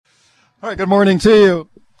All right, good morning to you.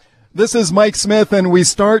 This is Mike Smith, and we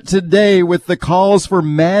start today with the calls for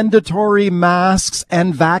mandatory masks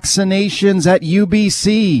and vaccinations at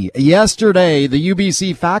UBC. Yesterday, the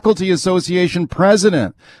UBC Faculty Association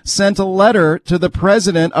president sent a letter to the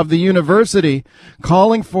president of the university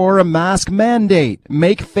calling for a mask mandate,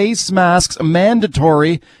 make face masks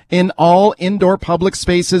mandatory in all indoor public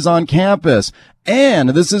spaces on campus. And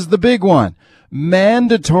this is the big one,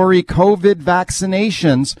 mandatory COVID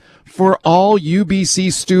vaccinations for all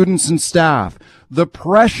UBC students and staff. The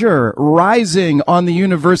pressure rising on the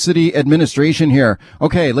university administration here.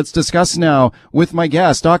 Okay, let's discuss now with my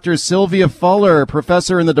guest, Dr. Sylvia Fuller,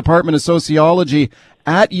 professor in the Department of Sociology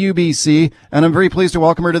at UBC, and I'm very pleased to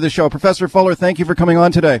welcome her to the show. Professor Fuller, thank you for coming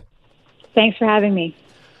on today. Thanks for having me.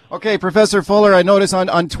 Okay, Professor Fuller, I noticed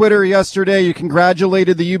on Twitter yesterday you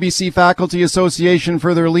congratulated the UBC Faculty Association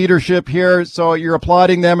for their leadership here, so you're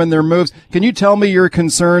applauding them and their moves. Can you tell me your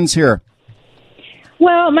concerns here?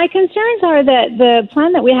 Well, my concerns are that the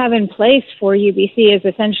plan that we have in place for UBC is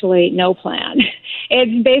essentially no plan.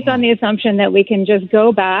 It's based on the assumption that we can just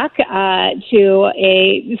go back to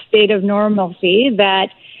a state of normalcy that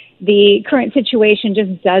the current situation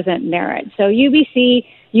just doesn't merit. So UBC,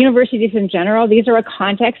 universities in general, these are a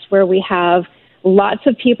context where we have lots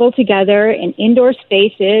of people together in indoor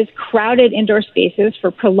spaces, crowded indoor spaces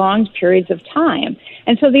for prolonged periods of time.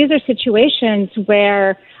 And so these are situations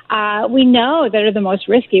where we know that are the most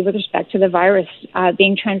risky with respect to the virus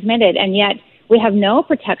being transmitted. And yet we have no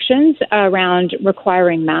protections around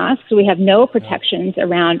requiring masks. We have no protections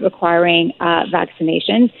around requiring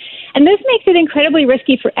vaccinations. And this makes it incredibly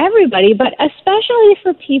risky for everybody, but especially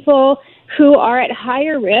for people who are at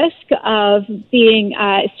higher risk of being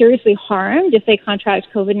seriously harmed if they contract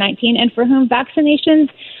COVID-19 and for whom vaccinations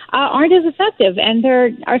aren't as effective. And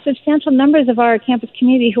there are substantial numbers of our campus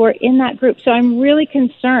community who are in that group. So I'm really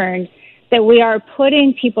concerned that we are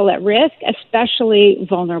putting people at risk, especially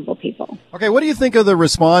vulnerable people. Okay, what do you think of the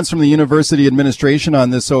response from the university administration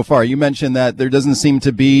on this so far? You mentioned that there doesn't seem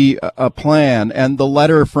to be a plan, and the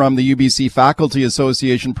letter from the UBC Faculty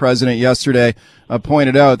Association president yesterday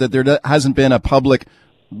pointed out that there hasn't been a public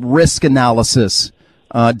risk analysis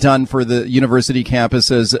done for the university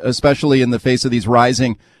campuses, especially in the face of these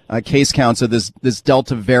rising case counts of this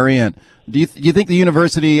Delta variant. Do you think the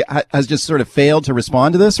university has just sort of failed to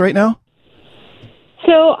respond to this right now?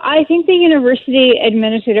 So I think the university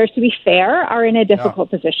administrators, to be fair, are in a difficult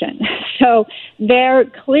position. So they're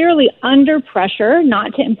clearly under pressure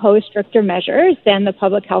not to impose stricter measures than the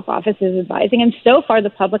public health office is advising. And so far, the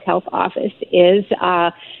public health office is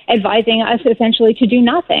advising us essentially to do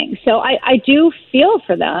nothing. So I do feel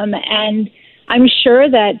for them. And I'm sure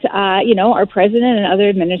that, our president and other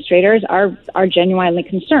administrators are genuinely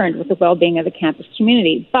concerned with the well-being of the campus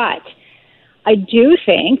community. But I do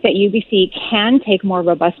think that UBC can take more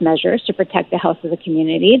robust measures to protect the health of the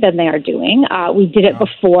community than they are doing. We did it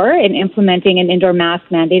before in implementing an indoor mask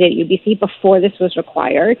mandate at UBC before this was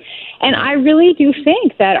required. And I really do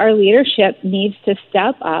think that our leadership needs to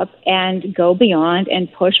step up and go beyond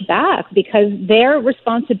and push back, because their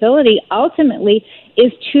responsibility ultimately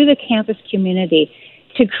is to the campus community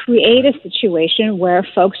to create a situation where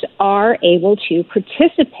folks are able to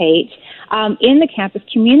participate in the campus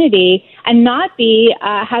community and not be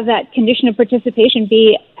have that condition of participation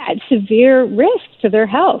be at severe risk to their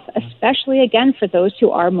health, especially, again, for those who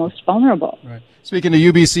are most vulnerable. Right. Speaking to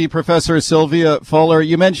UBC Professor Sylvia Fuller,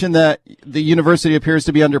 you mentioned that the university appears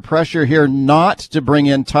to be under pressure here not to bring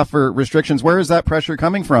in tougher restrictions. Where is that pressure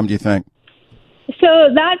coming from, do you think? So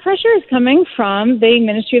that pressure is coming from the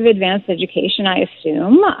Ministry of Advanced Education, I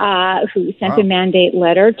assume, who sent a mandate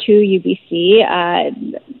letter to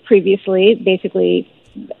UBC previously, basically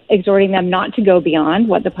exhorting them not to go beyond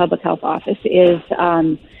what the Public Health Office is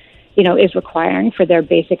requiring for their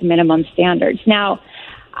basic minimum standards. Now,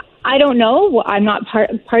 I don't know. I'm not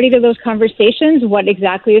party to those conversations, what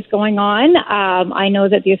exactly is going on. I know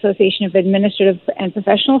that the Association of Administrative and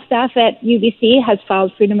Professional Staff at UBC has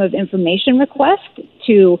filed Freedom of Information request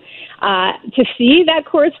to see that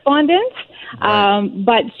correspondence. Right.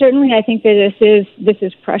 But certainly I think that this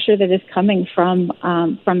is pressure that is coming from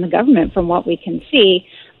the government, from what we can see.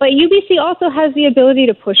 But UBC also has the ability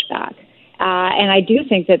to push back. And I do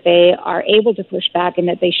think that they are able to push back and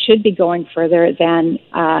that they should be going further than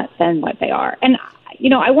what they are. And,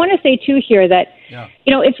 I want to say, too, here that,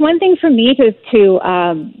 it's one thing for me to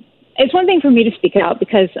speak out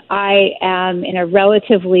because I am in a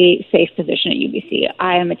relatively safe position at UBC.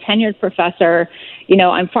 I am a tenured professor.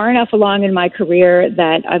 I'm far enough along in my career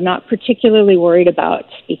that I'm not particularly worried about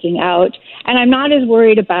speaking out. And I'm not as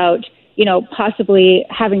worried about possibly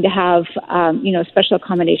having to have, special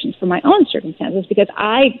accommodations for my own circumstances, because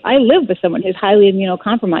I live with someone who's highly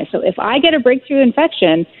immunocompromised. So if I get a breakthrough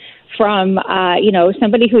infection from,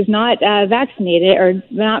 somebody who's not vaccinated or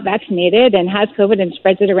not vaccinated and has COVID and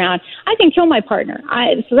spreads it around, I can kill my partner.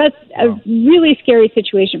 So that's a really scary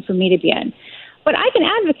situation for me to be in. But I can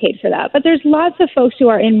advocate for that. But there's lots of folks who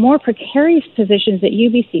are in more precarious positions at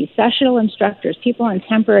UBC, sessional instructors, people on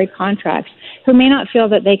temporary contracts, who may not feel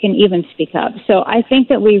that they can even speak up. So I think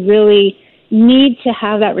that we really need to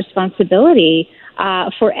have that responsibility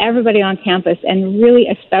for everybody on campus, and really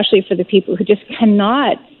especially for the people who just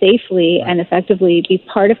cannot safely and effectively be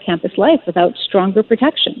part of campus life without stronger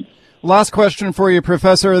protection. Last question for you,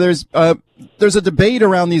 Professor. There's a debate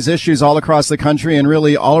around these issues all across the country and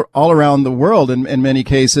really all around the world in many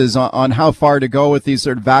cases on how far to go with these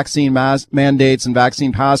sort of vaccine mandates and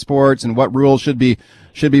vaccine passports and what rules should be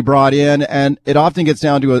brought in. And it often gets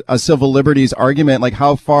down to a civil liberties argument, like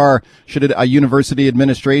how far should a university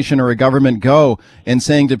administration or a government go in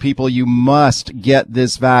saying to people, you must get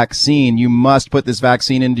this vaccine, you must put this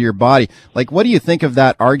vaccine into your body. Like, what do you think of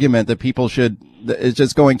that argument that it's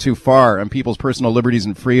just going too far on people's personal liberties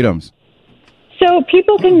and freedoms? So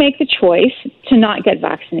people can make the choice to not get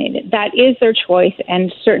vaccinated. That is their choice,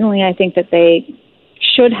 and certainly I think that they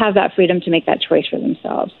should have that freedom to make that choice for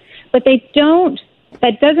themselves. But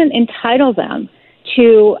that doesn't entitle them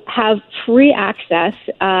to have free access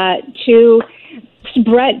to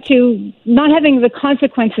not having the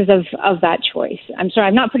consequences of that choice. I'm sorry,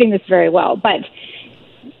 I'm not putting this very well, but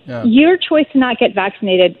your choice to not get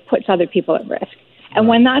vaccinated puts other people at risk. And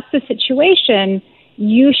when that's the situation,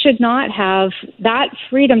 you should not have that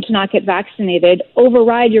freedom to not get vaccinated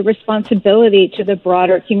override your responsibility to the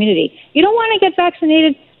broader community. You don't want to get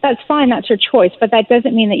vaccinated, that's fine, that's your choice, but that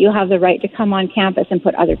doesn't mean that you have the right to come on campus and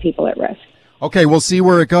put other people at risk. Okay, we'll see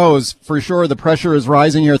where it goes. For sure, the pressure is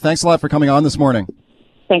rising here. Thanks a lot for coming on this morning.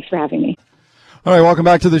 Thanks for having me. All right, welcome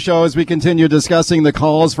back to the show as we continue discussing the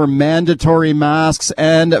calls for mandatory masks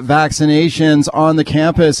and vaccinations on the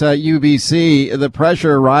campus at UBC. The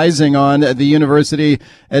pressure rising on the university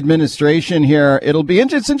administration here.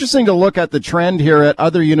 It's interesting to look at the trend here at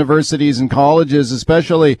other universities and colleges,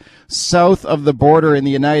 especially south of the border in the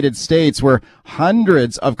United States, where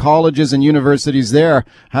hundreds of colleges and universities there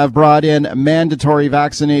have brought in mandatory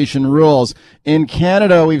vaccination rules. In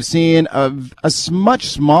Canada, we've seen a much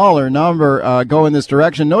smaller number go in this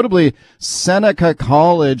direction. Notably, Seneca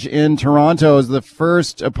College in Toronto is the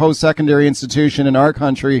first post-secondary institution in our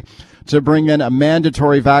country to bring in a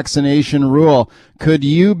mandatory vaccination rule. Could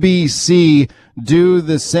UBC do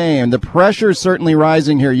the same? The pressure is certainly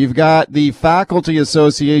rising here. You've got the Faculty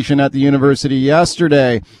Association at the university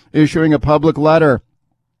yesterday issuing a public letter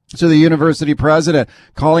to the university president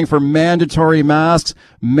calling for mandatory masks,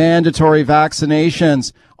 mandatory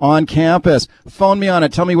vaccinations on campus. Phone me on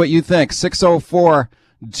it. Tell me what you think.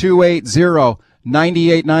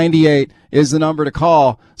 604-280-9898 is the number to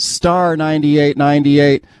call. Star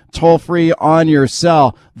 9898. Toll free on your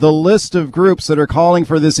cell. The list of groups that are calling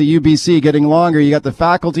for this at UBC getting longer. You got the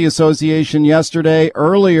Faculty Association yesterday.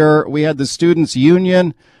 Earlier, we had the Students'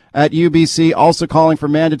 Union at UBC also calling for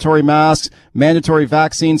mandatory masks, mandatory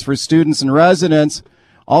vaccines for students and residents.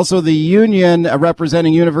 Also, the union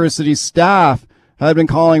representing university staff had been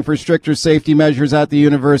calling for stricter safety measures at the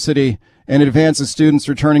university in advance of students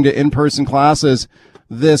returning to in-person classes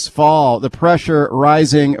this fall. The pressure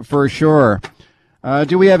rising for sure.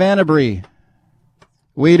 Do we have Anna Bree?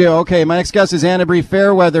 We do. Okay, my next guest is Anna Bree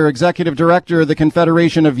Fairweather, Executive Director of the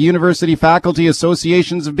Confederation of University Faculty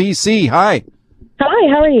Associations of BC. Hi.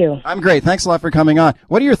 Hi, how are you? I'm great. Thanks a lot for coming on.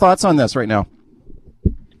 What are your thoughts on this right now?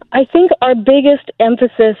 I think our biggest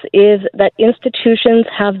emphasis is that institutions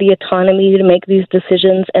have the autonomy to make these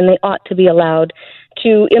decisions, and they ought to be allowed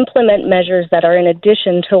to implement measures that are in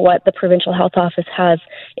addition to what the Provincial Health Office has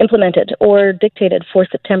implemented or dictated for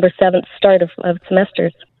September 7th start of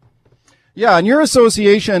semesters. Yeah, and your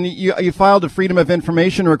association, you filed a Freedom of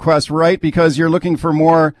Information request, right? Because you're looking for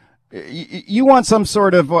more. You want some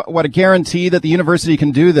sort of a guarantee that the university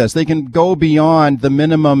can do this. They can go beyond the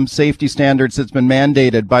minimum safety standards that's been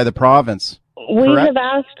mandated by the province. We have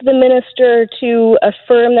asked the minister to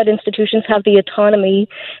affirm that institutions have the autonomy,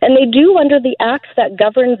 and they do under the acts that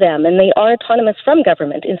govern them, and they are autonomous from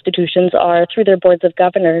government. Institutions are through their boards of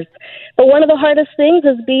governors. But one of the hardest things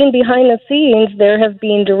is being behind the scenes. There have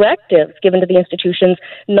been directives given to the institutions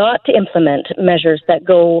not to implement measures that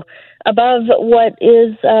go above what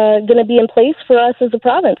is going to be in place for us as a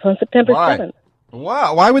province on September 7th.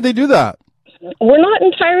 Wow. Why would they do that? We're not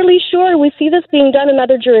entirely sure. We see this being done in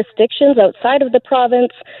other jurisdictions outside of the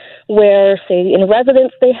province where, say, in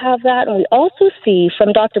residence they have that. And we also see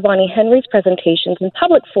from Dr. Bonnie Henry's presentations in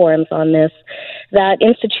public forums on this that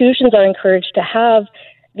institutions are encouraged to have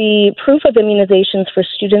the proof of immunizations for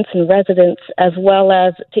students and residents, as well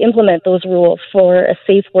as to implement those rules for a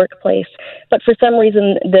safe workplace. But for some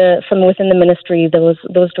reason, from within the ministry,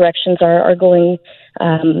 those directions are going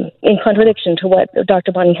in contradiction to what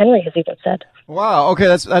Dr. Bonnie Henry has even said. Wow. Okay,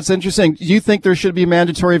 that's interesting. Do you think there should be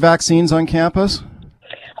mandatory vaccines on campus?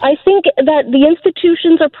 I think that the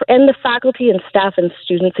institutions and the faculty and staff and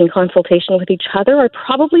students in consultation with each other are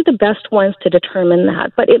probably the best ones to determine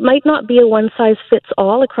that. But it might not be a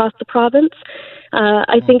one-size-fits-all across the province.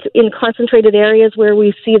 I think in concentrated areas where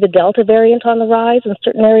we see the Delta variant on the rise, in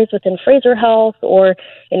certain areas within Fraser Health or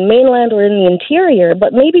in mainland or in the interior,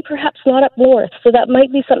 but maybe perhaps not up north. So that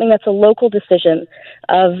might be something that's a local decision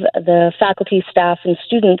of the faculty, staff, and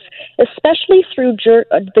students, especially through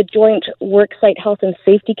the joint worksite health and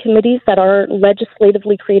safety committees that are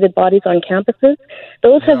legislatively created bodies on campuses.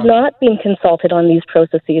 Those have not been consulted on these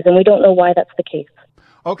processes, and we don't know why that's the case.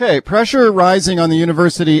 Okay, pressure rising on the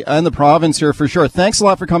university and the province here for sure. Thanks a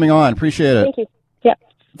lot for coming on. Appreciate it. Thank you. Yeah.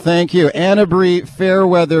 Thank you. Anna Bree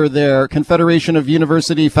Fairweather there, Confederation of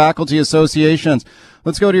University Faculty Associations.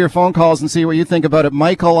 Let's go to your phone calls and see what you think about it.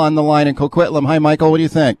 Michael on the line in Coquitlam. Hi, Michael. What do you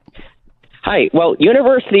think? Hi. Well,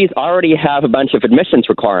 universities already have a bunch of admissions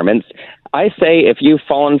requirements. I say if you've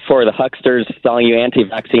fallen for the hucksters selling you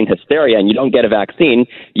anti-vaccine hysteria and you don't get a vaccine,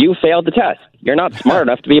 you failed the test. You're not smart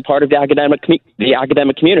enough to be a part of the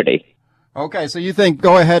academic community. Okay, so you think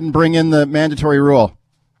go ahead and bring in the mandatory rule?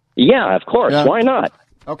 Yeah, of course. Yeah. Why not?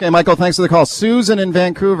 Okay, Michael, thanks for the call. Susan in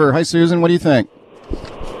Vancouver. Hi, Susan. What do you think?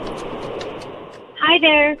 Hi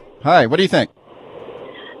there. Hi, what do you think?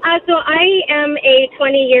 So I am a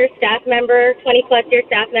 20-year staff member, 20-plus year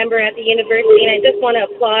staff member at the university, and I just want to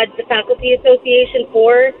applaud the Faculty Association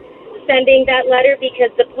for sending that letter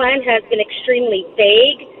because the plan has been extremely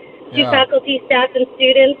vague to faculty, staff, and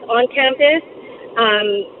students on campus.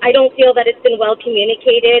 I don't feel that it's been well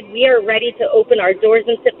communicated. We are ready to open our doors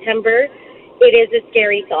in September. It is a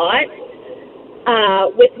scary thought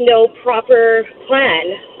with no proper plan.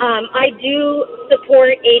 I do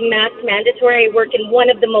support a mask mandatory. I work in one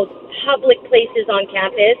of the most public places on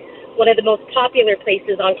campus, one of the most popular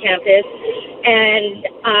places on campus,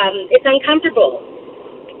 and it's uncomfortable.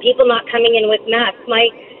 People not coming in with masks. My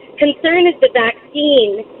concern is the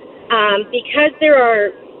vaccine, because there are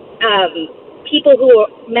people who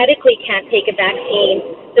medically can't take a vaccine.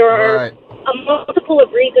 There are a multiple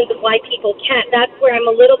of reasons of why people can't. That's where I'm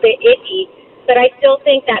a little bit iffy. But I still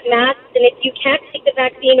think that masks, and if you can't take the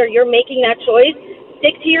vaccine or you're making that choice,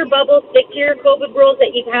 stick to your bubble, stick to your COVID rules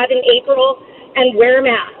that you've had in April, and wear a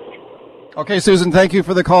mask. Okay, Susan, thank you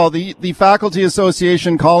for the call. The Faculty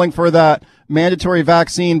Association calling for that mandatory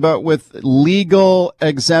vaccine, but with legal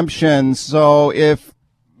exemptions. So if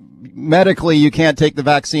medically you can't take the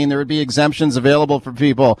vaccine, there would be exemptions available for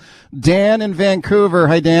people. Dan in Vancouver.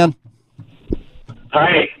 Hi, Dan.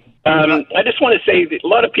 Hi. I just want to say that a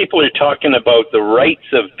lot of people are talking about the rights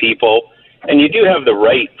of people, and you do have the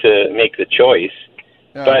right to make the choice,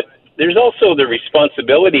 but there's also the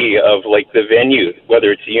responsibility of, like, the venue,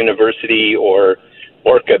 whether it's a university or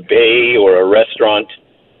Orca Bay or a restaurant.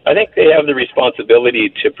 I think they have the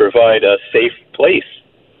responsibility to provide a safe place.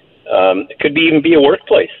 It could even be a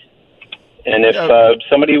workplace. And if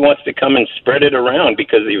somebody wants to come and spread it around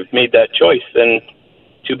because they've made that choice, then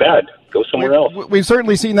too bad. Go somewhere else. We've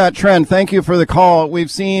certainly seen that trend. Thank you for the call.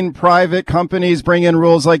 We've seen private companies bring in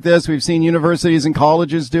rules like this. We've seen universities and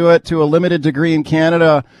colleges do it to a limited degree in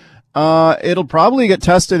Canada. It'll probably get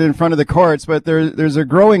tested in front of the courts, but there's a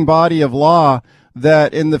growing body of law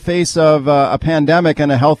that in the face of a pandemic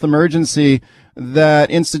and a health emergency, that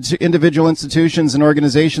individual institutions and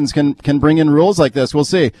organizations can bring in rules like this. We'll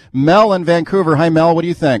see. Mel in Vancouver. Hi, Mel. What do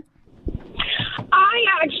you think?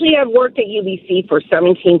 I actually have worked at UBC for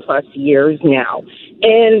 17 plus years now.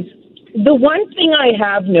 And the one thing I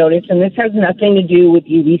have noticed, and this has nothing to do with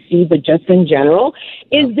UBC, but just in general,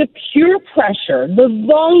 is the pure pressure, the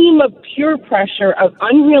volume of pure pressure of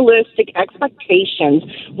unrealistic expectations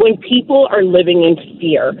when people are living in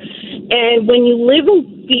fear. And when you live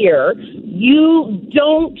in fear, you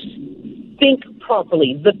don't think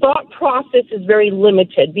properly. The thought process is very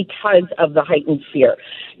limited because of the heightened fear.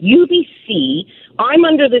 UBC, I'm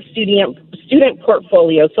under the student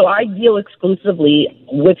portfolio, so I deal exclusively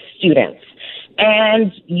with students.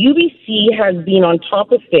 And UBC has been on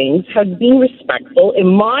top of things, has been respectful. In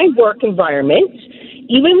my work environment,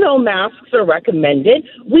 even though masks are recommended,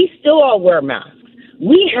 we still all wear masks.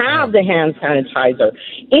 We have the hand sanitizer.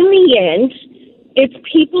 In the end, it's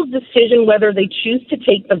people's decision whether they choose to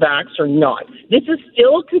take the vax or not. This is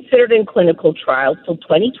still considered in clinical trials till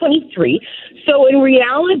 2023. So in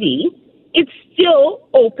reality, it's still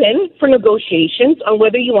open for negotiations on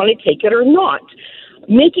whether you want to take it or not.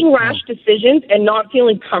 Making rash decisions and not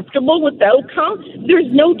feeling comfortable with the outcome, there's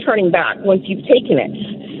no turning back once you've taken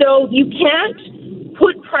it. So you can't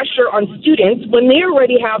put pressure on students when they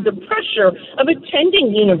already have the pressure of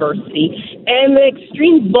attending university and the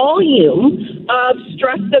extreme volume of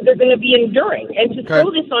stress that they're going to be enduring. And to throw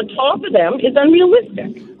this on top of them is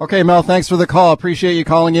unrealistic. Okay, Mel, thanks for the call. Appreciate you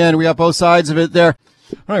calling in. We have both sides of it there.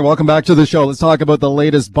 All right, welcome back to the show. Let's talk about the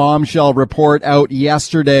latest bombshell report out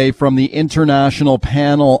yesterday from the International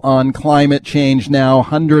Panel on Climate Change. Now,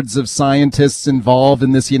 hundreds of scientists involved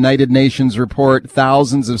in this United Nations report,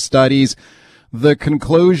 thousands of studies. The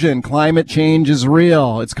conclusion, climate change is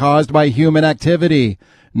real. It's caused by human activity,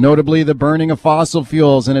 notably the burning of fossil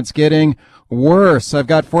fuels, and it's getting worse. I've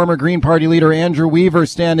got former Green Party leader Andrew Weaver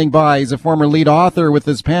standing by. He's a former lead author with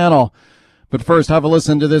this panel. But first, have a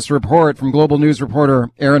listen to this report from Global News reporter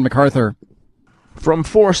Aaron MacArthur. From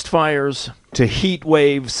forest fires to heat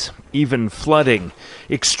waves, even flooding,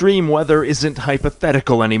 extreme weather isn't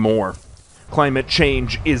hypothetical anymore. Climate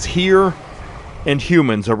change is here, and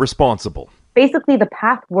humans are responsible. Basically, the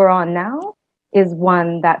path we're on now is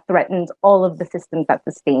one that threatens all of the systems that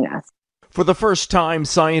sustain us. For the first time,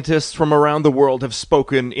 scientists from around the world have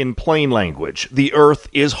spoken in plain language. The Earth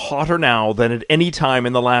is hotter now than at any time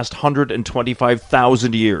in the last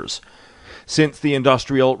 125,000 years. Since the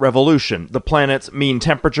Industrial Revolution, the planet's mean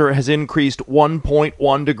temperature has increased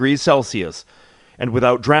 1.1 degrees Celsius. And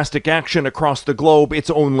without drastic action across the globe, it's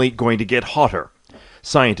only going to get hotter.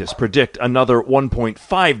 Scientists predict another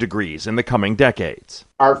 1.5 degrees in the coming decades.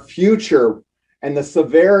 Our future and the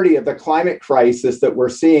severity of the climate crisis that we're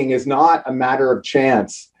seeing is not a matter of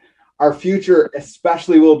chance. Our future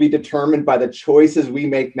especially will be determined by the choices we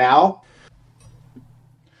make now.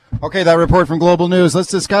 Okay, that report from Global News. Let's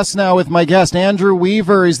discuss now with my guest, Andrew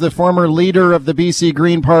Weaver. He's the former leader of the BC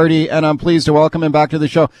Green Party, and I'm pleased to welcome him back to the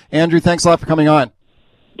show. Andrew, thanks a lot for coming on.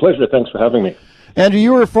 Pleasure. Thanks for having me. Andrew,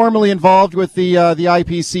 you were formerly involved with the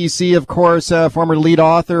IPCC, of course, former lead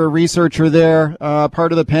author, researcher there,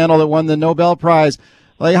 part of the panel that won the Nobel Prize.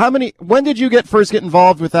 When did you first get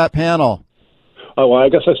involved with that panel? Oh, well, I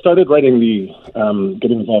guess I started getting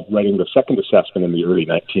involved writing the second assessment in the early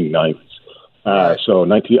 1990s. So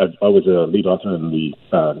I was a lead author in the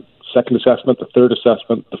second assessment, the third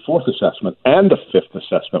assessment, the fourth assessment, and the fifth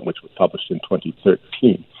assessment, which was published in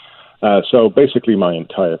 2013. So basically, my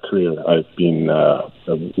entire career, I've been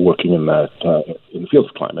working in the field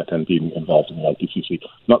of climate and being involved in the IPCC.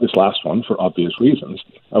 Not this last one, for obvious reasons.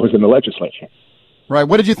 I was in the legislature. Right.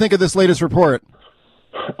 What did you think of this latest report?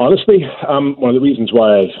 Honestly, one of the reasons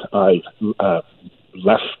why I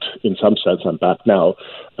left, in some sense, I'm back now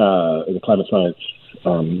in the climate science,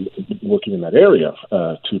 working in that area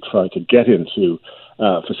to try to get into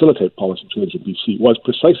facilitate policy change in BC was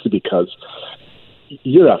precisely because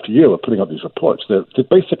year after year, we're putting out these reports. They're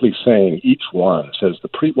basically saying each one says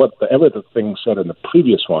whatever the thing said in the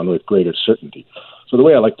previous one with greater certainty. So the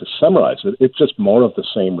way I like to summarize it, it's just more of the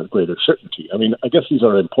same with greater certainty. I mean, I guess these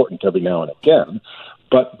are important every now and again,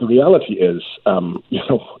 but the reality is,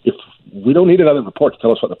 if we don't need another report to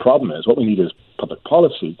tell us what the problem is, what we need is public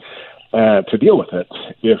policy to deal with it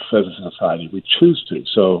if, as a society, we choose to.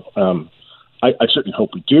 So I certainly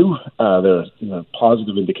hope we do. There are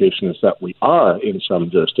positive indications that we are in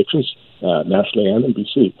some jurisdictions, nationally and in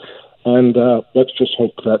BC. And let's just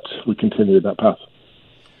hope that we continue that path.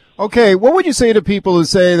 Okay, what would you say to people who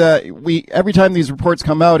say that every time these reports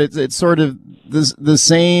come out, it's sort of the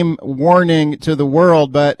same warning to the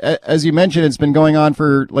world, but as you mentioned, it's been going on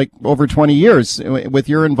for over 20 years with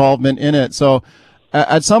your involvement in it. So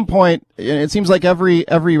at some point, it seems like every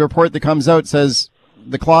report that comes out says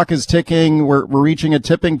the clock is ticking, we're reaching a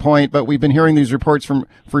tipping point, but we've been hearing these reports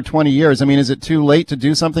for 20 years. I mean, is it too late to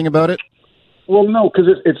do something about it? Well, no, because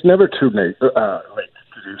it's never too late to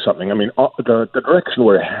do something. I mean, the direction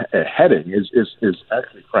we're heading is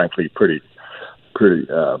actually, frankly, pretty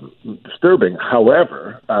disturbing.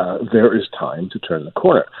 However, there is time to turn the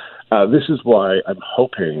corner. This is why I'm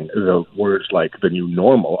hoping the words like the new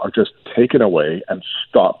normal are just taken away and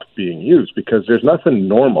stop being used, because there's nothing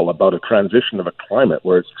normal about a transition of a climate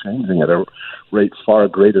where it's changing at a rate far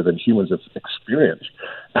greater than humans have experienced,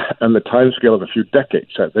 and the timescale of a few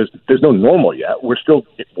decades. There's no normal yet. We're still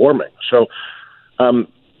warming. So,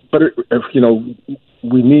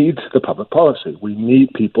 we need the public policy. We need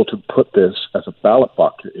people to put this as a ballot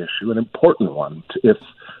box issue, an important one, if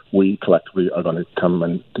we collectively are going to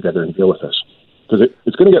come together and deal with this. Because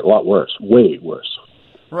it's going to get a lot worse, way worse.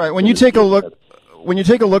 Right. When you take a look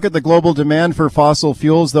at the global demand for fossil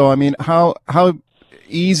fuels, though, I mean, how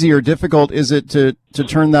easy or difficult is it to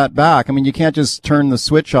turn that back? I mean, you can't just turn the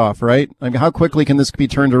switch off, right? I mean, how quickly can this be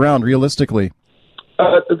turned around realistically?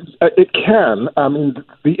 It can. I mean,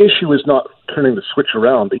 the issue is not turning the switch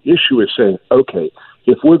around. The issue is saying, okay,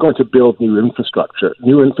 if we're going to build new infrastructure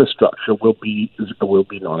will be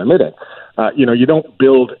non-emitting. You don't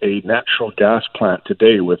build a natural gas plant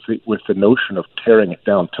today with the notion of tearing it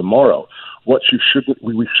down tomorrow.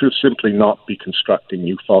 We should simply not be constructing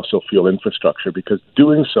new fossil fuel infrastructure, because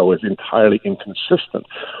doing so is entirely inconsistent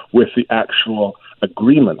with the actual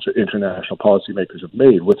agreements that international policymakers have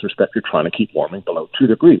made with respect to trying to keep warming below 2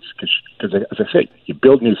 degrees. Because as I say, you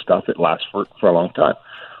build new stuff, it lasts for a long time.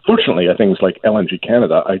 Fortunately, things like LNG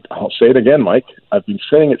Canada, I'll say it again, Mike, I've been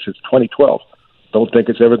saying it since 2012. Don't think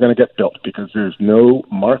it's ever going to get built, because there's no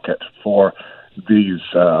market for these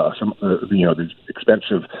these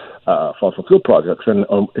expensive fossil fuel projects. And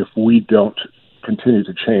if we don't continue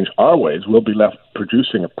to change our ways, we'll be left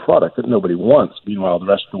producing a product that nobody wants. Meanwhile, the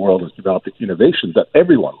rest of the world is developing innovations that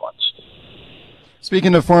everyone wants.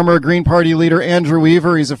 Speaking of former Green Party leader Andrew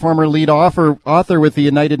Weaver, he's a former lead author with the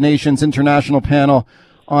United Nations International Panel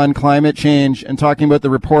on Climate Change, and talking about the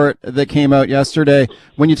report that came out yesterday.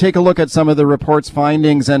 When you take a look at some of the report's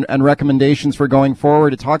findings and recommendations for going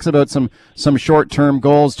forward, it talks about some short-term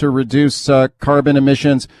goals to reduce carbon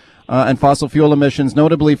emissions and fossil fuel emissions,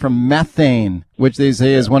 notably from methane, which they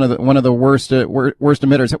say is one of the worst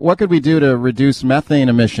emitters. What could we do to reduce methane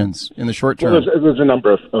emissions in the short term? Well, there's a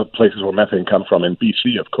number of places where methane comes from. In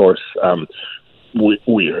BC, of course,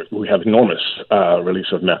 we have enormous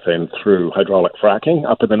release of methane through hydraulic fracking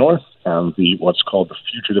up in the north, and what's called the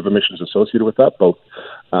fugitive emissions associated with that. Both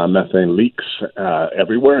methane leaks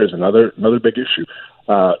everywhere is another big issue.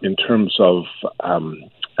 In terms of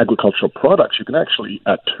agricultural products, you can actually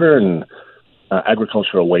turn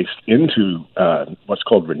agricultural waste into what's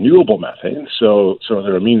called renewable methane. So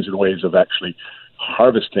there are means and ways of actually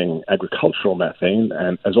harvesting agricultural methane,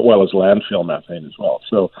 and as well as landfill methane as well.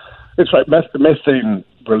 So it's right. Methane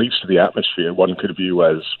released to the atmosphere, one could view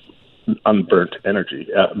as unburnt energy.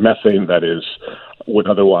 Methane that would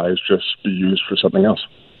otherwise just be used for something else.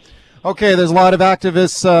 Okay, there's a lot of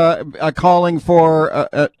activists calling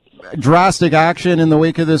for drastic action in the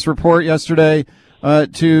wake of this report yesterday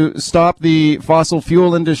to stop the fossil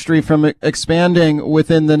fuel industry from expanding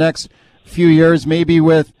within the next few years, maybe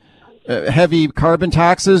with heavy carbon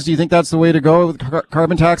taxes. Do you think that's the way to go with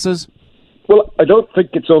carbon taxes? Well, I don't think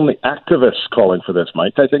it's only activists calling for this,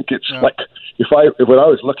 Mike. I think it's like when I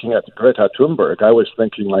was looking at Greta Thunberg, I was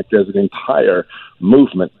thinking like there's an entire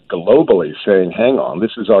movement globally saying, hang on,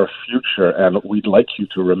 this is our future, and we'd like you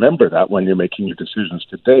to remember that when you're making your decisions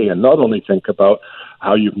today, and not only think about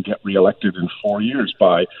how you can get reelected in 4 years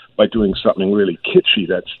by doing something really kitschy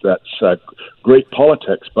that's great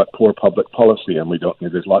politics but poor public policy, and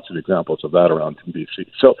there's lots of examples of that around in BC.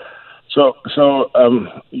 So I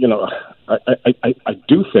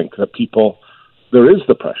do think that there is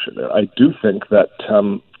the pressure there. I do think that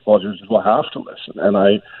voters will have to listen, and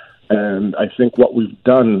I think what we've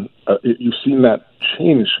done, you've seen that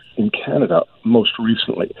change in Canada most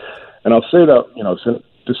recently, and I'll say that since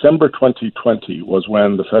December 2020 was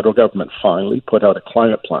when the federal government finally put out a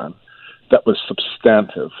climate plan that was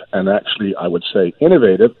substantive and actually, I would say,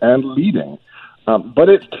 innovative and leading. But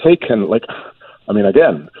it's taken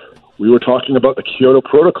again. We were talking about the Kyoto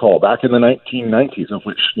Protocol back in the 1990s, of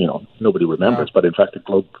which nobody remembers. But in fact,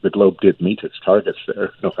 the globe did meet its targets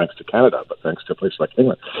there. No thanks to Canada, but thanks to a place like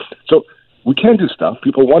England. So we can do stuff.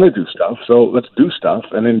 People want to do stuff. So let's do stuff.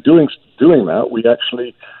 And in doing that, we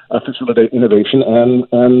actually facilitate innovation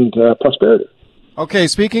and prosperity. Okay.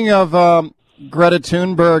 Speaking of Greta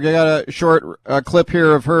Thunberg, I got a short clip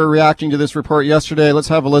here of her reacting to this report yesterday. Let's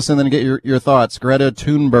have a listen and get your thoughts. Greta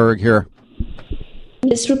Thunberg here.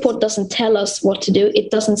 This report doesn't tell us what to do. It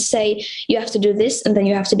doesn't say you have to do this and then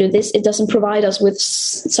you have to do this. It doesn't provide us with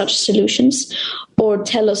such solutions or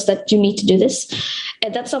tell us that you need to do this.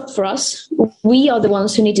 And that's up for us. We are the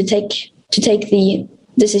ones who need to take the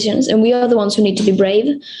decisions, and we are the ones who need to be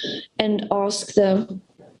brave and ask the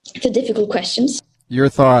difficult questions. Your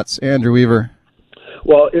thoughts, Andrew Weaver?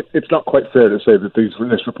 Well, it's not quite fair to say that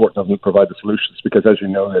this report doesn't provide the solutions, because, as you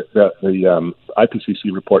know, the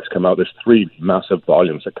IPCC reports come out. There's 3 massive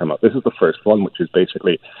volumes that come out. This is the first one, which is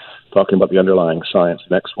basically talking about the underlying science.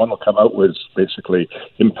 The next one will come out with basically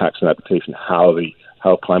impacts and adaptation, how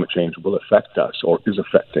how climate change will affect us or is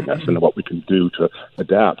affecting us and what we can do to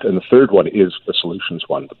adapt. And the third one is the solutions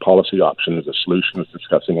one, the policy options, the solutions,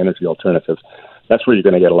 discussing energy alternatives. That's where you're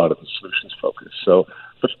going to get a lot of the solutions focus. So,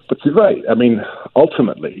 but you're right. I mean,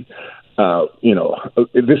 ultimately,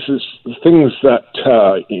 this is things that,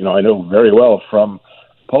 I know very well from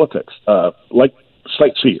politics, like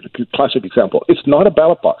Site C, the classic example. It's not a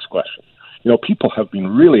ballot box question. People have been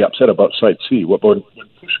really upset about Site C. When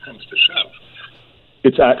push comes to shove,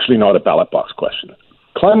 it's actually not a ballot box question.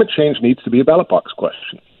 Climate change needs to be a ballot box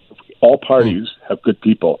question. All parties have good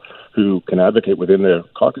people who can advocate within their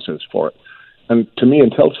caucuses for it. And to me,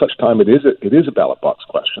 until such time it is a ballot box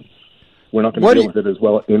question, we're not going to deal with it as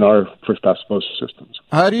well in our first past the post systems.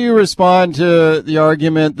 How do you respond to the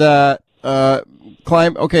argument that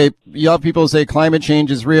you have people say climate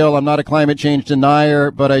change is real. I'm not a climate change denier,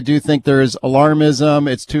 but I do think there's alarmism.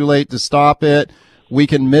 It's too late to stop it. We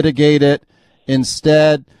can mitigate it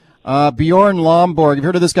instead. Bjorn Lomborg, you've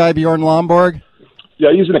heard of this guy, Bjorn Lomborg? Yeah,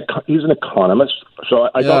 he's an economist, so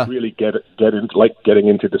I don't really get getting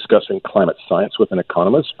into discussing climate science with an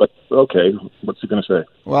economist. But okay, what's he going to say?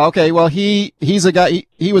 Well, he's a guy.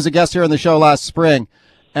 He was a guest here on the show last spring,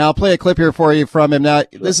 and I'll play a clip here for you from him. Now,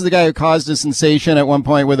 this is the guy who caused a sensation at one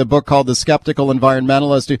point with a book called The Skeptical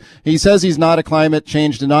Environmentalist. He says he's not a climate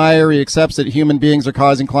change denier. He accepts that human beings are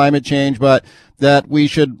causing climate change, but that we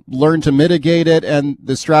should learn to mitigate it, and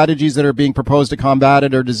the strategies that are being proposed to combat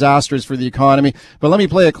it are disastrous for the economy. But let me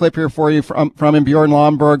play a clip here for you from him, Bjorn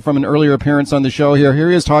Lomborg, from an earlier appearance on the show here. Here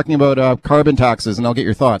he is talking about carbon taxes, and I'll get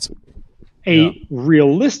your thoughts. A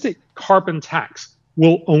realistic carbon tax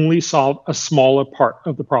will only solve a smaller part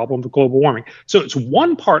of the problem of global warming. So it's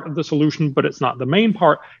one part of the solution, but it's not the main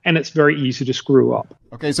part, and it's very easy to screw up.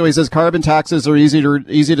 Okay, so he says carbon taxes are easy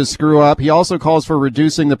to screw up. He also calls for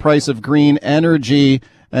reducing the price of green energy,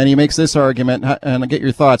 and he makes this argument, and I'll get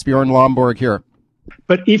your thoughts. Bjorn Lomborg here.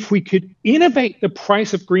 But if we could innovate the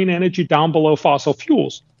price of green energy down below fossil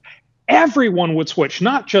fuels, everyone would switch,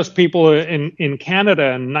 not just people in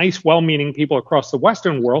Canada and nice, well-meaning people across the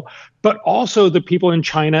Western world, but also the people in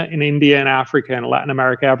China and India and Africa and Latin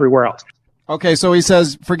America, everywhere else. Okay, so he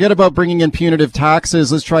says, forget about bringing in punitive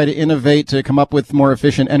taxes. Let's try to innovate to come up with more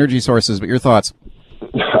efficient energy sources. But your thoughts?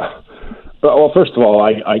 Well, first of all,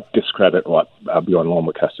 I discredit what Bjorn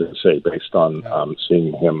Lomborg has to say based on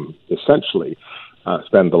seeing him essentially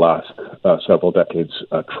spend the last several decades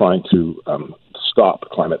trying to stop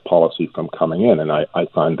climate policy from coming in. And I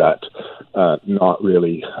find that not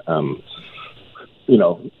really,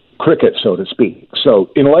 cricket, so to speak.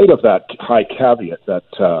 So in light of that high caveat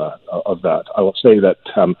I will say that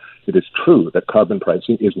it is true that carbon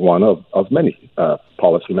pricing is one of many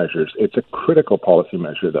policy measures. It's a critical policy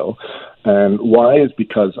measure, though. And why is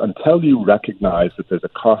because until you recognize that there's a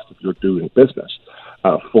cost of your doing business,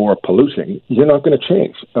 for polluting, you're not going to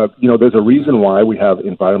change. There's a reason why we have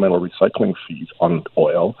environmental recycling fees on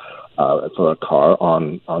oil, for a car,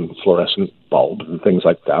 on fluorescent bulbs and things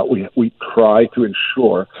like that. We try to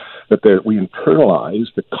ensure that we internalize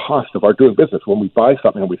the cost of our doing business. When we buy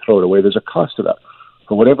something and we throw it away, there's a cost to that.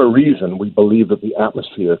 For whatever reason, we believe that the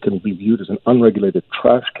atmosphere can be viewed as an unregulated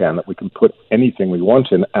trash can that we can put anything we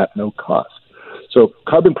want in at no cost. So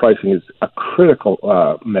carbon pricing is a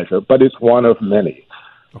critical measure, but it's one of many.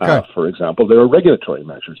 Okay. For example, there are regulatory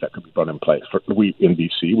measures that could be put in place. In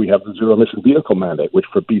BC, we have the zero-emission vehicle mandate, which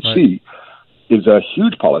for BC is a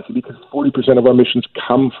huge policy because 40% of our emissions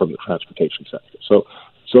come from the transportation sector.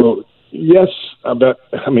 So yes, but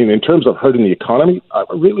in terms of hurting the economy,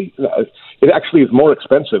 it actually is more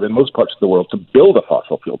expensive in most parts of the world to build a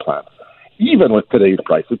fossil fuel plant, even with today's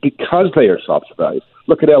prices, because they are subsidized.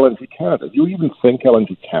 Look at LNG Canada. Do you even think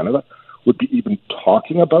LNG Canada would be even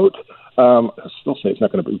talking about? I still say it's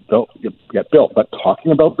not going to be get built, but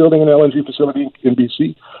talking about building an LNG facility in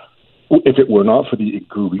BC, if it were not for the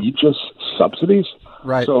egregious subsidies.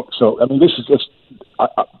 Right. So this is just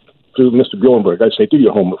to Mr. Bjornberg. I say do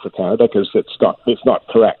your homework for Canada because it's not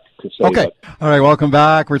correct to say. Okay. All right. Welcome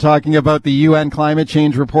back. We're talking about the UN climate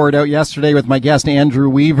change report out yesterday with my guest Andrew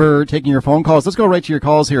Weaver. Taking your phone calls. Let's go right to your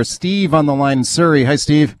calls here. Steve on the line in Surrey. Hi,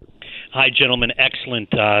 Steve. Hi, gentlemen. Excellent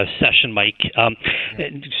session, Mike.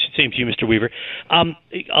 Same to you, Mr. Weaver.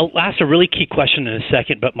 I'll ask a really key question in a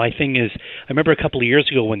second, but my thing is, I remember a couple of years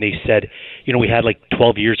ago when they said, we had like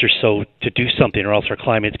 12 years or so to do something or else our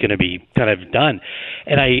climate's going to be kind of done.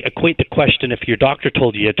 And I equate the question, if your doctor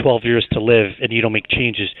told you had 12 years to live and you don't make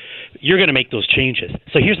changes, you're going to make those changes.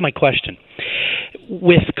 So here's my question.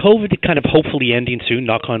 With COVID kind of hopefully ending soon,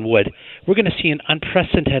 knock on wood, we're going to see an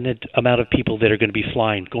unprecedented amount of people that are going to be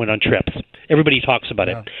flying, going on trips. Everybody talks about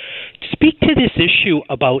it. Speak to this issue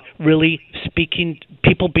about about really speaking,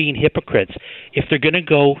 people being hypocrites. If they're going to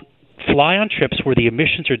go fly on trips where the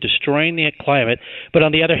emissions are destroying the climate, but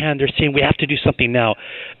on the other hand, they're saying we have to do something now.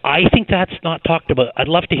 I think that's not talked about. I'd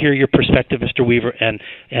love to hear your perspective, Mr. Weaver and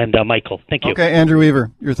Michael. Thank you. Okay, Andrew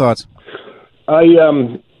Weaver, your thoughts.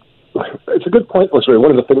 It's a good point, Leslie. One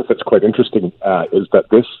of the things that's quite interesting is that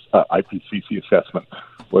this IPCC assessment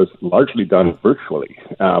was largely done virtually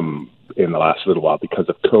in the last little while because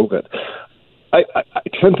of COVID. I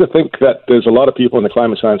tend to think that there's a lot of people in the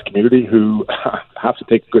climate science community who have to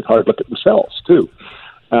take a good hard look at themselves, too.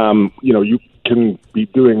 You can be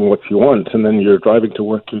doing what you want, and then you're driving to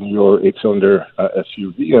work in your 8-cylinder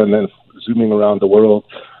SUV and then zooming around the world,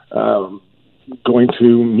 going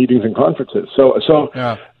to meetings and conferences. So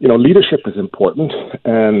leadership is important.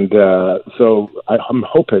 And so I'm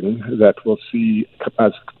hoping that we'll see,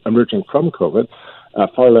 as emerging from COVID,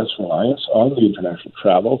 far less reliance on the international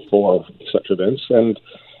travel for such events.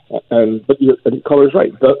 But Color's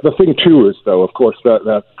right. The thing, too, is, though, of course,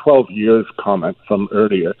 that 12 years comment from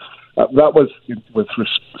earlier, that was with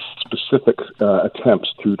specific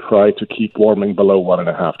attempts to try to keep warming below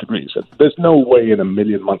 1.5 degrees. There's no way in a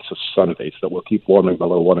million months of sun days that we'll keep warming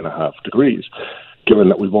below 1.5 degrees, given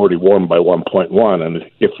that we've already warmed by 1.1. And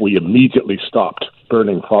if we immediately stopped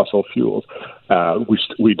burning fossil fuels,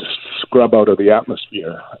 we'd scrub out of the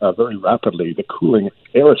atmosphere very rapidly the cooling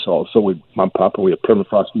aerosols. So we bump up and we have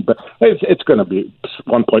permafrost. But it's going to be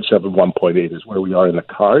 1.7, 1.8 is where we are in the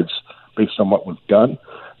cards based on what we've done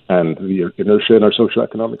and the inertia in our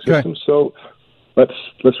socioeconomic system. Okay. So let's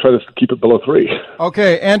try to keep it below 3.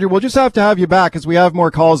 Okay, Andrew, we'll just have to have you back because we have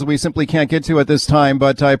more calls that we simply can't get to at this time.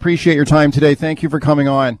 But I appreciate your time today. Thank you for coming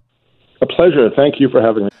on. A pleasure. Thank you for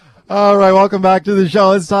having me. All right, welcome back to the show.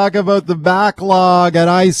 Let's talk about the backlog at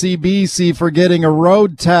ICBC for getting a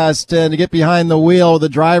road test and to get behind the wheel with a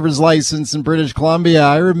driver's license in British Columbia.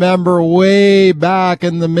 I remember way back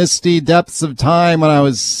in the misty depths of time when I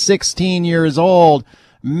was 16 years old.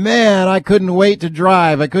 Man, I couldn't wait to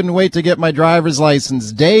drive. I couldn't wait to get my driver's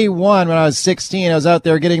license. Day one when I was 16, I was out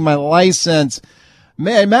there getting my license.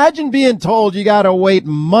 Man, imagine being told you got to wait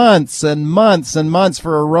months and months and months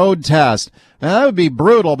for a road test. Now, that would be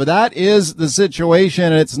brutal, but that is the situation.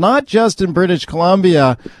 And it's not just in British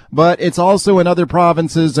Columbia, but it's also in other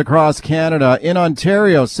provinces across Canada. In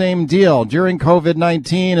Ontario, same deal. During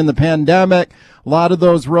COVID-19 and the pandemic, a lot of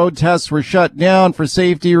those road tests were shut down for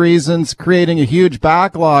safety reasons, creating a huge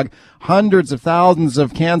backlog. Hundreds of thousands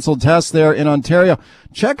of canceled tests there in Ontario.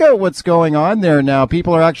 Check out what's going on there now.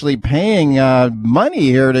 People are actually paying money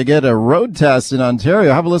here to get a road test in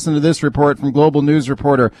Ontario. Have a listen to this report from Global News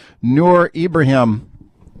reporter Noor Ibrahim.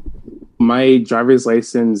 My driver's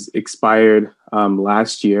license expired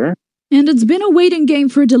last year. And it's been a waiting game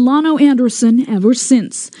for Delano Anderson ever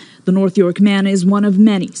since. The North York man is one of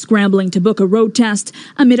many scrambling to book a road test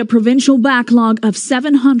amid a provincial backlog of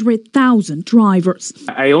 700,000 drivers.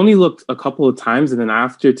 I only looked a couple of times, and then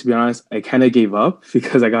after, to be honest, I kind of gave up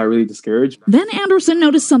because I got really discouraged. Then Anderson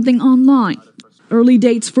noticed something online. Early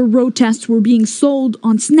dates for road tests were being sold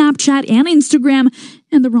on Snapchat and Instagram,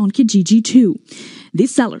 and they're on Kijiji too.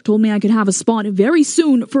 This seller told me I could have a spot very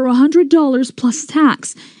soon for $100 plus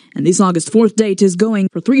tax. And this August 4th date is going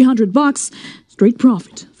for $300, straight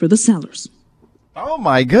profit for the sellers. Oh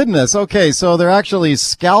my goodness. Okay, so they're actually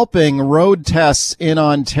scalping road tests in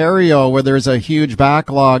Ontario where there's a huge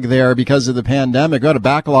backlog there because of the pandemic. Got a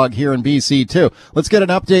backlog here in BC too. Let's get an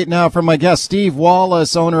update now from my guest, Steve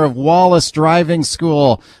Wallace, owner of Wallace Driving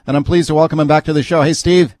School. And I'm pleased to welcome him back to the show. Hey,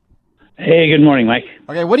 Steve. Hey, good morning, Mike.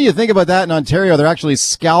 Okay, what do you think about that in Ontario? They're actually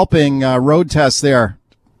scalping road tests there.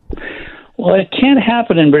 Well, it can't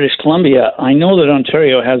happen in British Columbia. I know that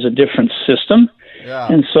Ontario has a different system,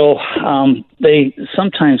 and so they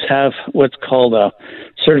sometimes have what's called a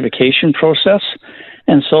certification process.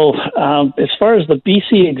 And so as far as the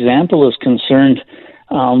BC example is concerned,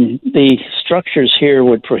 the structures here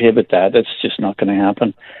would prohibit that. That's just not going to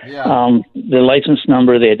happen. The license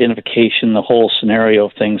number, the identification, the whole scenario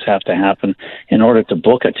of things have to happen in order to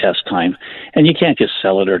book a test time. And you can't just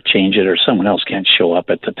sell it or change it, or someone else can't show up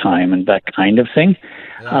at the time and that kind of thing.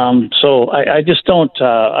 So I just don't.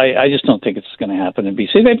 I just don't think it's going to happen in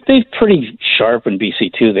BC. They're pretty sharp in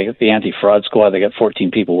BC too. They got the anti-fraud squad. They got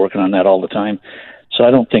 14 people working on that all the time. So I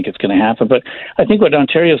don't think it's going to happen. But I think what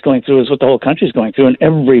Ontario is going through is what the whole country is going through, and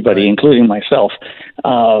everybody, including myself,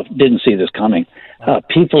 didn't see this coming.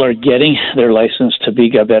 People are getting their license to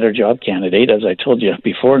be a better job candidate, as I told you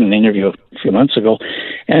before in an interview a few months ago.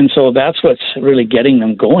 And so that's what's really getting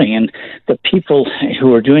them going. And the people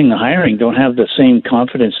who are doing the hiring don't have the same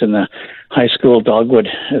confidence in the high school dogwood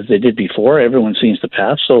as they did before. Everyone seems to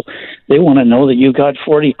pass. So they want to know that you got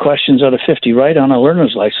 40 questions out of 50 right on a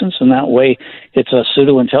learner's license. And that way it's a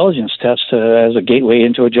pseudo-intelligence test as a gateway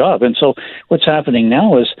into a job. And so what's happening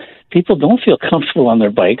now is people don't feel comfortable on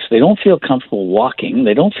their bikes. They don't feel comfortable walking.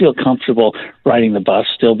 They don't feel comfortable riding the bus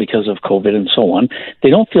still because of COVID and so on. They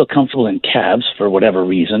don't feel comfortable in cabs for whatever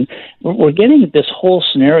reason. We're getting this whole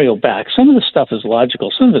scenario back. Some of the stuff is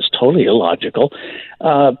logical. Some of it's totally illogical.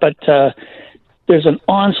 But there's an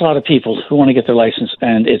onslaught of people who want to get their license,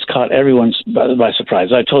 and it's caught everyone by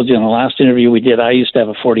surprise. I told you in the last interview we did, I used to have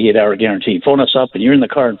a 48-hour guarantee. Phone us up, and you're in the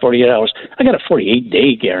car in 48 hours. I got a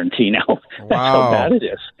 48-day guarantee now. That's how bad it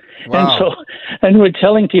is. Wow. And we're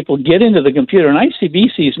telling people, get into the computer. And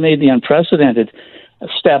ICBC's made the unprecedented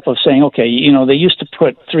step of saying, okay, they used to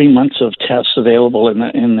put 3 months of tests available in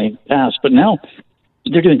the past, but now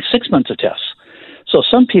they're doing 6 months of tests. So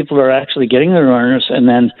some people are actually getting their learners and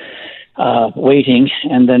then waiting,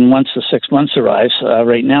 and then once the 6 months arrives,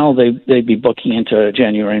 right now they'd be booking into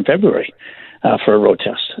January and February for a road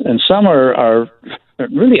test. And some are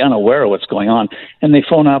really unaware of what's going on, and they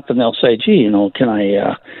phone up and they'll say, gee, can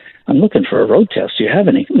I'm looking for a road test. Do you have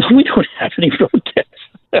any? No, we don't have any road tests.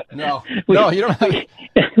 No, you don't have.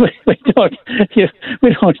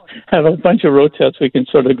 We don't have a bunch of road tests we can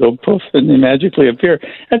sort of go poof and they magically appear.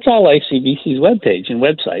 That's all ICBC's webpage and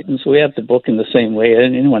website, and so we have to book in the same way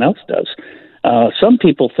anyone else does. Some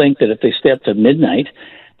people think that if they stay up to midnight,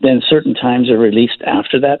 then certain times are released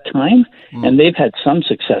after that time, and they've had some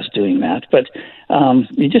success doing that. But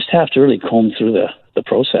you just have to really comb through the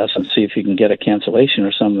process and see if you can get a cancellation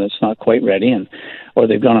or something that's not quite ready, or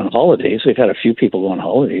they've gone on holidays. We've had a few people go on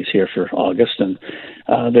holidays here for August, and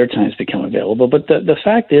their times become available. But the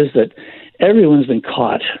fact is that everyone's been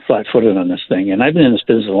caught flat-footed on this thing, and I've been in this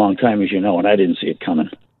business a long time, as you know, and I didn't see it coming.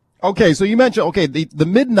 Okay, so you mentioned, the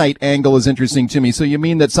midnight angle is interesting to me. So you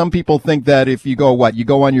mean that some people think that if you go, you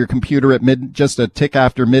go on your computer at just a tick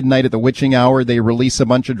after midnight at the witching hour, they release a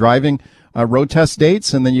bunch of driving road test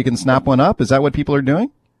dates, and then you can snap one up? Is that what people are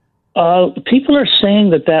doing? People are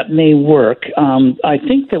saying that may work. I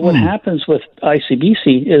think that what happens with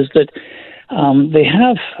ICBC is that they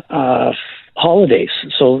have holidays.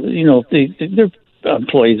 So, they're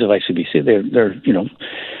employees of ICBC. They're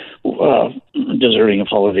deserving of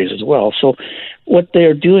holidays as well. So what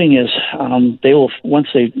they're doing is they will, once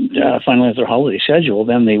they finalize their holiday schedule,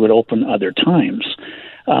 then they would open other times.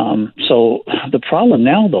 So the problem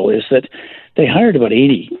now, though, is that they hired about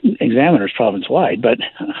 80 examiners province-wide, but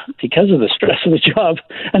because of the stress of the job,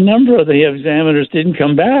 a number of the examiners didn't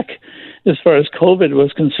come back as far as COVID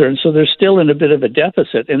was concerned, so they're still in a bit of a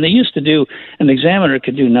deficit. And they used to do, an examiner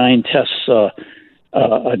could do 9 tests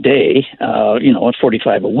a day,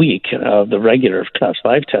 45 a week, the regular Class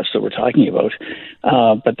 5 tests that we're talking about.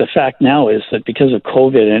 But the fact now is that because of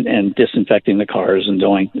COVID and disinfecting the cars and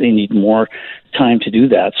they need more time to do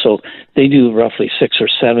that. So they do roughly 6 or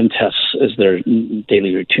 7 tests as their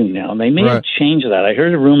daily routine now. And they may change that. I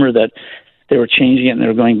heard a rumor that they were changing it and they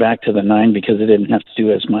were going back to the 9 because they didn't have to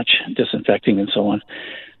do as much disinfecting and so on.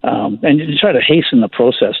 And to try to hasten the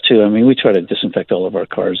process, too. I mean, we try to disinfect all of our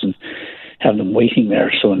cars and have them waiting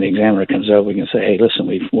there, so when the examiner comes out, we can say, hey, listen,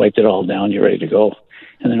 we've wiped it all down, you're ready to go,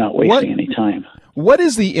 and they're not wasting any time. What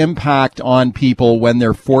is the impact on people when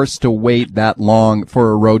they're forced to wait that long for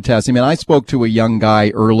a road test? I mean, I spoke to a young guy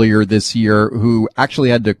earlier this year who actually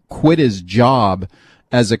had to quit his job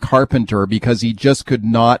as a carpenter because he just could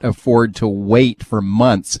not afford to wait for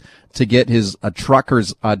months to get his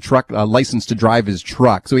trucker's license to drive his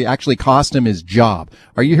truck. So he actually cost him his job.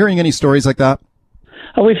 Are you hearing any stories like that?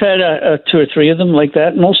 We've had 2 or 3 of them like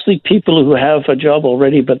that, mostly people who have a job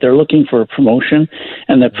already, but they're looking for a promotion,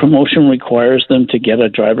 and the promotion requires them to get a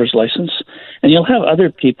driver's license. And you'll have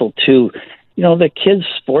other people, too. The kids'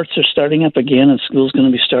 sports are starting up again, and school's going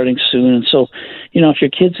to be starting soon. And so, if your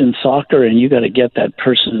kid's in soccer and you got to get that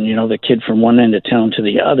person, the kid from one end of town to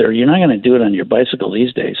the other, you're not going to do it on your bicycle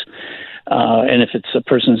these days. And if it's a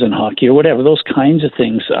person's in hockey or whatever, those kinds of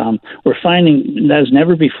things, we're finding as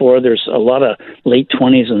never before. There's a lot of late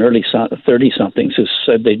 20s and early 30-somethings who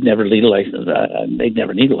said they'd never need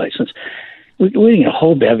a license. we're getting a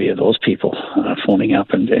whole bevy of those people phoning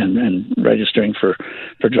up and registering for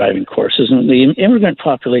driving courses. And the immigrant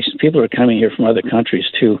population, people are coming here from other countries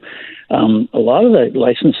too. A lot of the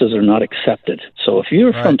licenses are not accepted. So if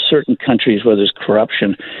you're from certain countries where there's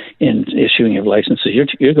corruption in issuing of licenses,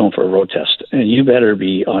 you're going for a road test, and you better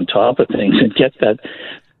be on top of things and get that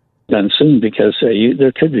done soon, because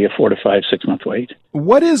there could be a 4 to 5, 6 month wait.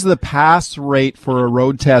 What is the pass rate for a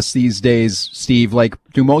road test these days, Steve? Like,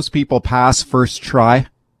 do most people pass first try?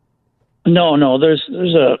 No. There's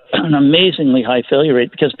an amazingly high failure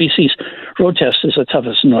rate, because BC's road test is the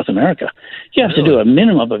toughest in North America. You have to do a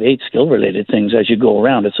minimum of 8 skill-related things as you go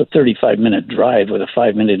around. It's a 35-minute drive with a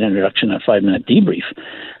 5-minute introduction and a 5-minute debrief.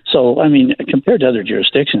 So, I mean, compared to other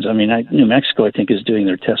jurisdictions, I mean, New Mexico, I think, is doing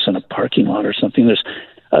their tests in a parking lot or something. There's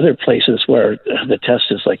other places where the test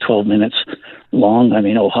is like 12 minutes long. I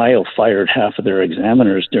mean, Ohio fired half of their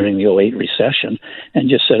examiners during the '08 recession and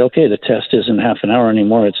just said, okay, the test isn't half an hour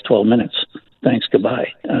anymore, it's 12 minutes. Thanks,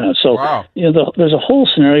 goodbye. There's a whole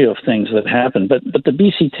scenario of things that happen, but the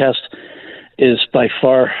BC test is by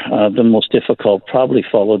far the most difficult, probably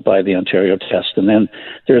followed by the Ontario test. And then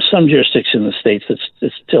there are some jurisdictions in the States that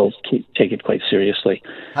still take it quite seriously.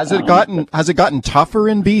 Has it gotten tougher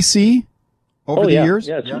in BC? Over the years?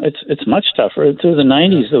 Yeah, it's much tougher. Through the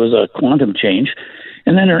 90s, there was a quantum change.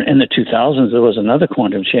 And then in the 2000s, there was another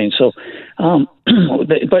quantum change. So,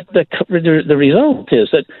 but the result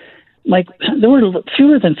is that, Mike, there were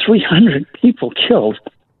fewer than 300 people killed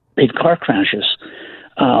in car crashes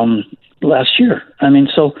last year. I mean,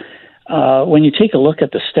 so when you take a look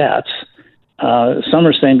at the stats, some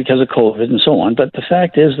are saying because of COVID and so on, but the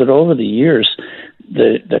fact is that over the years,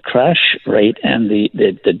 the crash rate and the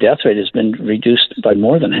death rate has been reduced by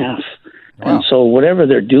more than half. Wow. And so whatever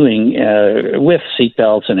they're doing with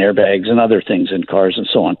seatbelts and airbags and other things in cars and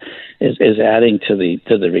so on is adding to the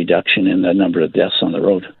reduction in the number of deaths on the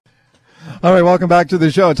road. All right, welcome back to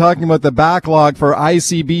the show. Talking about the backlog for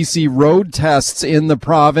ICBC road tests in the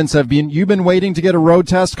province. You've been waiting to get a road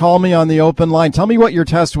test? Call me on the open line. Tell me what your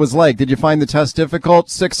test was like. Did you find the test difficult?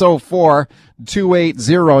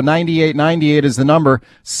 604-280-9898 is the number.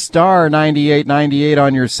 Star 9898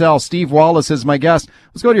 on your cell. Steve Wallace is my guest.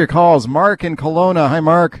 Let's go to your calls. Mark in Kelowna. Hi,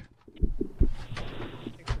 Mark.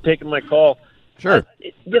 Taking my call. Sure.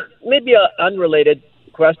 Just maybe an unrelated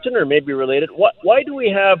question, or maybe related. Why do we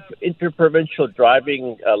have interprovincial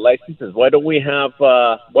driving licenses? Why don't we have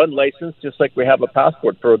one license, just like we have a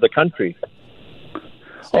passport for the country?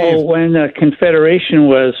 When the Confederation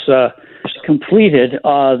was completed,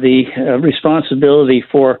 the responsibility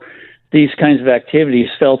for these kinds of activities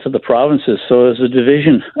fell to the provinces. So there's a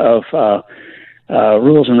division of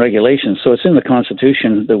rules and regulations. So it's in the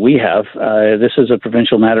Constitution that we have. This is a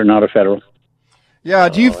provincial matter, not a federal. Yeah,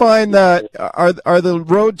 do you find that are the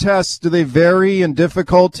road tests, do they vary in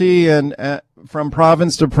difficulty and from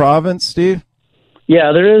province to province, Steve?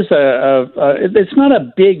 Yeah, there is it's not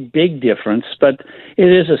a big difference, but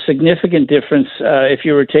it is a significant difference. If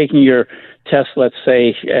you were taking your test, let's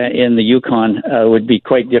say, in the Yukon, would be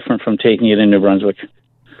quite different from taking it in New Brunswick.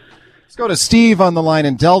 Let's go to Steve on the line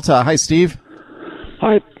in Delta. Hi, Steve.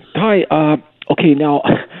 Hi. Okay, now,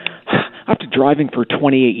 after driving for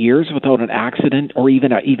 28 years without an accident or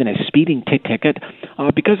even a speeding ticket,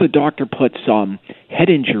 because the doctor puts head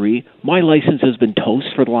injury, my license has been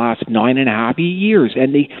toast for the last 9.5 years,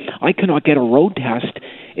 and I cannot get a road test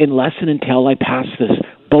unless and until I pass this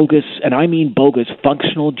bogus, and I mean bogus,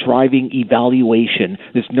 functional driving evaluation,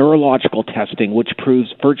 this neurological testing, which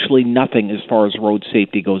proves virtually nothing as far as road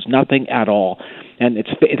safety goes, nothing at all. And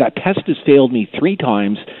that test has failed me 3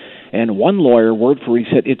 times. And one lawyer, word for he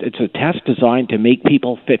said, it's a test designed to make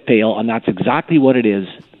people fail, and that's exactly what it is.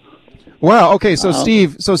 Wow. Okay. So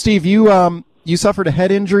Steve, you suffered a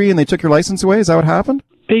head injury and they took your license away. Is that what happened?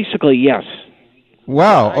 Basically, yes.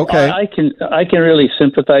 Wow. Okay. I can really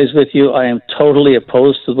sympathize with you. I am totally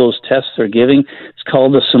opposed to those tests they're giving. It's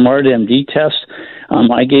called the SMART MD test.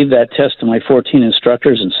 I gave that test to my 14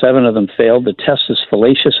 instructors, and 7 of them failed. The test is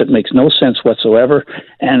fallacious. It makes no sense whatsoever.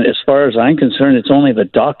 And as far as I'm concerned, it's only the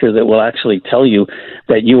doctor that will actually tell you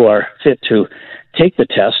that you are fit to take the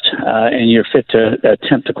test and you're fit to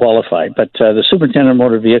attempt to qualify. But the superintendent of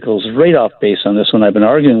motor vehicles is right off base on this one. I've been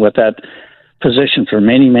arguing with that position for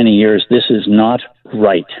many, many years. This is not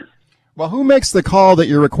right. Well, who makes the call that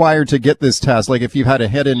you're required to get this test? Like if you've had a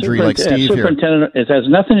head injury like Steve here. It has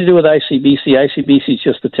nothing to do with ICBC. ICBC is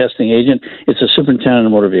just the testing agent. It's a superintendent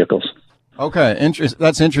of motor vehicles. Okay,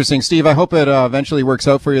 that's interesting. Steve, I hope it eventually works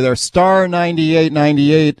out for you there. Star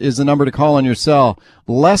 9898 is the number to call on your cell.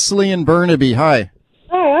 Leslie in Burnaby, hi.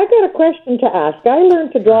 Hi, I got a question to ask. I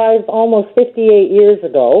learned to drive almost 58 years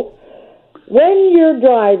ago. When you're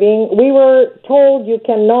driving, we were told you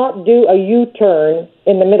cannot do a U-turn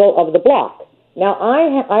in the middle of the block. Now,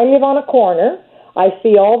 I live on a corner. I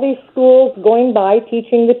see all these schools going by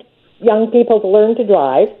teaching the young people to learn to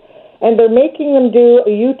drive, and they're making them do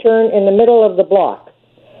a U-turn in the middle of the block.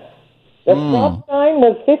 The stop sign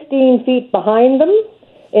was 15 feet behind them.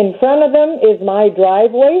 In front of them is my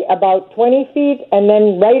driveway, about 20 feet, and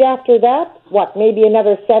then right after that, maybe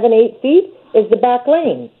another 7-8 feet, is the back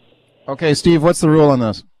lane. Okay, Steve, what's the rule on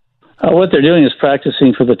this? What they're doing is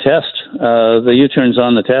practicing for the test. The U-turn's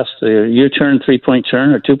on the test. The U-turn, 3-point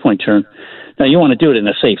turn, or 2-point turn. Now, you want to do it in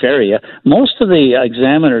a safe area. Most of the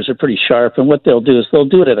examiners are pretty sharp, and what they'll do is they'll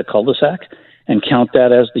do it at a cul-de-sac and count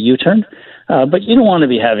that as the U-turn. But you don't want to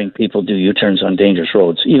be having people do U-turns on dangerous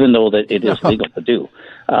roads, even though that it is legal to do.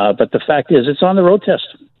 But the fact is, it's on the road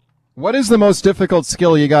test. What is the most difficult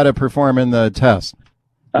skill you got to perform in the test?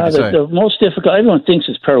 The most difficult, everyone thinks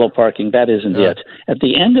it's parallel parking. That isn't it. At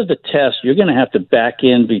the end of the test, you're going to have to back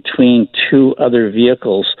in between two other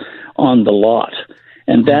vehicles on the lot.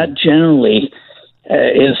 And that generally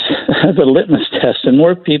is the litmus test. And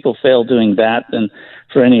more people fail doing that than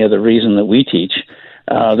for any other reason that we teach.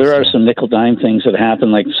 There are some nickel-dime things that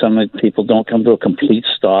happen, like some people don't come to a complete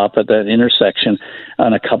stop at that intersection.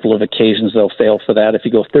 On a couple of occasions, they'll fail for that. If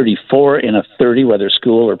you go 34 in a 30, whether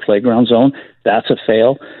school or playground zone, that's a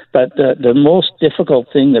fail. But the most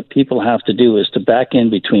difficult thing that people have to do is to back in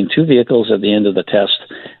between two vehicles at the end of the test,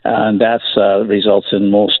 and that results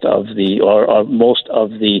in most of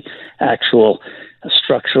the actual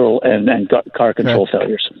structural and car control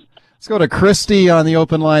failures. Let's go to Christy on the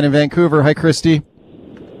open line in Vancouver. Hi, Christy.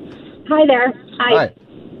 Hi there. Hi.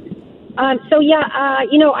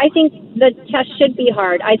 I think the test should be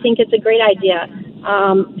hard. I think it's a great idea.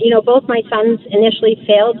 Both my sons initially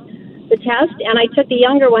failed the test, and I took the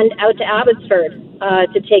younger one out to Abbotsford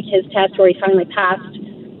to take his test, where he finally passed.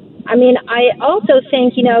 I also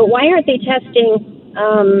think, why aren't they testing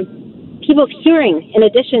people's hearing in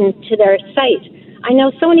addition to their sight? I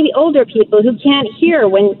know so many older people who can't hear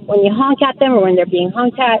when you honk at them or when they're being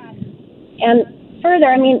honked at. And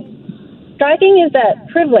further, driving is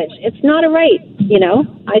a privilege. It's not a right,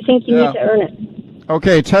 I think you need to earn it.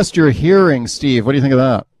 Okay, test your hearing, Steve. What do you think of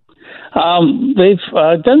that?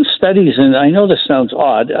 They've done studies, and I know this sounds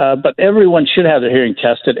odd, but everyone should have their hearing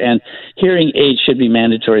tested, and hearing aids should be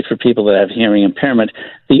mandatory for people that have hearing impairment.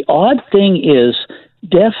 The odd thing is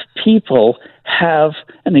deaf people have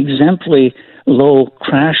an exemplary low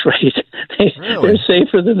crash rate. They're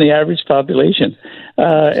safer than the average population.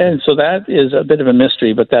 And so that is a bit of a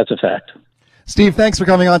mystery, but that's a fact. Steve, thanks for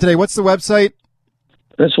coming on today. What's the website?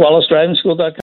 It's WallaceDrivingSchool.com.